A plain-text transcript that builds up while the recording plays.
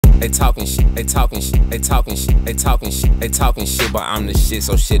they talking shit, they talking shit, they talking shit, they talking shit, they talking shit, but I'm the shit,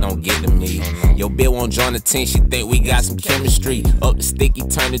 so shit don't get to me. Your bitch won't join the team, she think we got some chemistry. Up the sticky,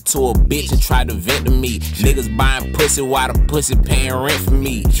 turned into a bitch and tried to vent to me. Niggas buying pussy while the pussy paying rent for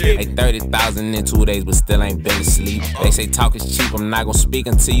me. Hey, 30,000 in 2 days, but still ain't been asleep. They say talk is cheap, I'm not gon' speak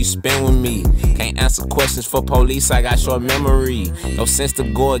until you spend with me. Can't answer questions for police, I got short memory. No sense to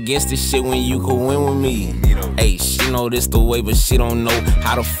go against this shit when you could win with me. Hey, she know this the way, but she don't know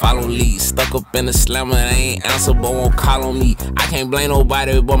how to follow leads. Stuck up in the slammer, they ain't answer, but won't call on me. I can't blame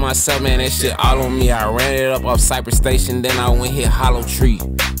nobody but myself, man, that shit all on me. I ran it up off Cypress Station, then I went hit Hollow Tree.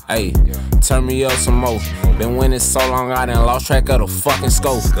 Hey, turn me up some more. Been winning so long, I done lost track of the fucking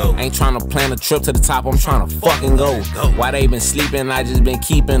scope. Ain't tryna plan a trip to the top, I'm tryna fucking go. Why they been sleeping, I just been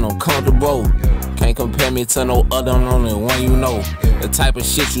keeping them comfortable. Can't compare me to no other, I'm the only one you know. The type of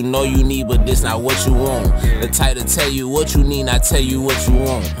shit you know you need, but this not what you want. The type to tell you what you need, not tell you what you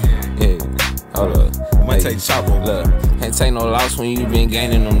want. Yeah, hold up. Vante Chapo, look, can't take no loss when you been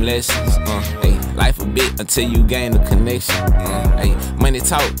gaining them lessons. Hey, life a bit until you gain the connection. Hey, money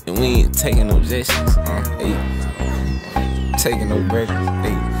talk and we ain't taking no objections. Hey, taking no breaks.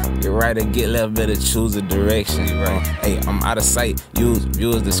 Hey, get right or get left, better choose a direction. Hey, I'm out of sight, use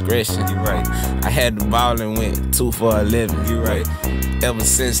viewer's discretion. I had the ball and went 2 for 11. Ever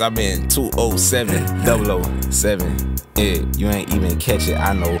since I've been 207, 007. Yeah, you ain't even catch it,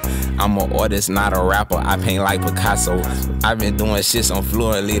 I know. I'm an artist, not a rapper, I paint like Picasso. I've been doing shit so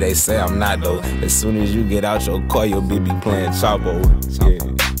fluently, they say I'm not though. As soon as you get out your car, you'll be playing Chapo. Yeah,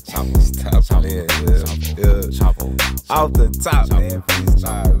 Chapo. Off the top, man,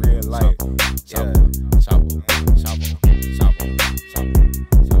 freestyle.